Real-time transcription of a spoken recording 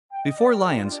Before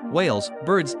lions, whales,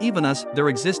 birds, even us, there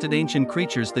existed ancient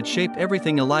creatures that shaped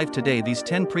everything alive today. These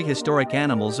 10 prehistoric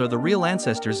animals are the real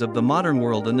ancestors of the modern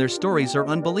world, and their stories are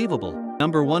unbelievable.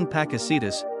 Number 1,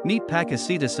 Pakicetus. Meet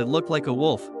Pakicetus. It looked like a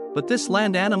wolf, but this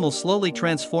land animal slowly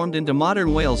transformed into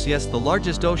modern whales. Yes, the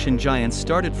largest ocean giants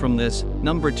started from this.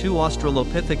 Number 2,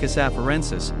 Australopithecus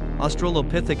afarensis.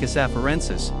 Australopithecus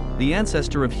afarensis, the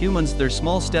ancestor of humans. Their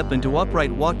small step into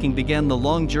upright walking began the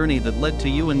long journey that led to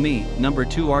you and me. Number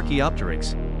 2,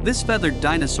 Archaeopteryx. This feathered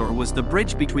dinosaur was the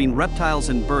bridge between reptiles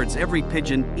and birds. Every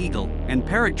pigeon, eagle, and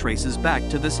parrot traces back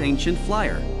to this ancient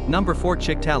flyer. Number 4,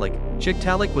 Tiktaalik.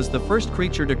 Tiktaalik was the first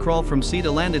creature to crawl from sea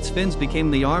to land. Its fins became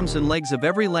the arms and legs of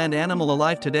every land animal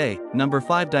alive today. Number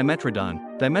 5,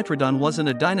 Dimetrodon. Dimetrodon wasn't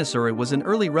a dinosaur, it was an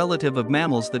early relative of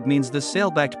mammals. That means this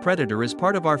sail-backed predator is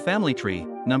part of our family tree.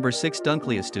 Number 6,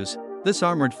 Dunkleosteus. This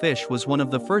armored fish was one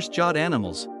of the first jawed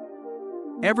animals.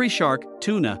 Every shark,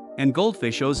 tuna, and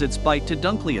goldfish owes its bite to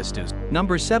Dunkleosteus.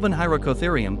 Number 7,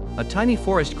 Hyracotherium, a tiny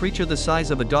forest creature the size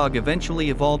of a dog,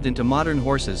 eventually evolved into modern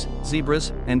horses,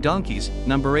 zebras, and donkeys.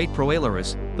 Number 8,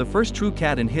 Proailerus, the first true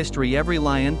cat in history. Every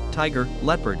lion, tiger,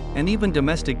 leopard, and even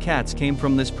domestic cats came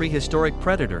from this prehistoric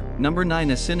predator. Number 9,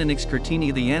 Acinonyx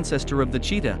curtini, the ancestor of the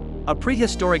cheetah. A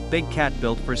prehistoric big cat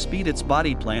built for speed. Its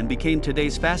body plan became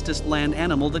today's fastest land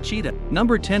animal, the cheetah.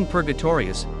 Number 10,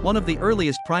 Purgatorius, one of the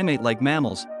earliest primate-like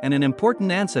mammals, and an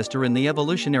important ancestor in the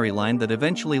evolutionary line that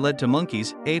eventually led to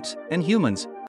monkeys, apes, and humans.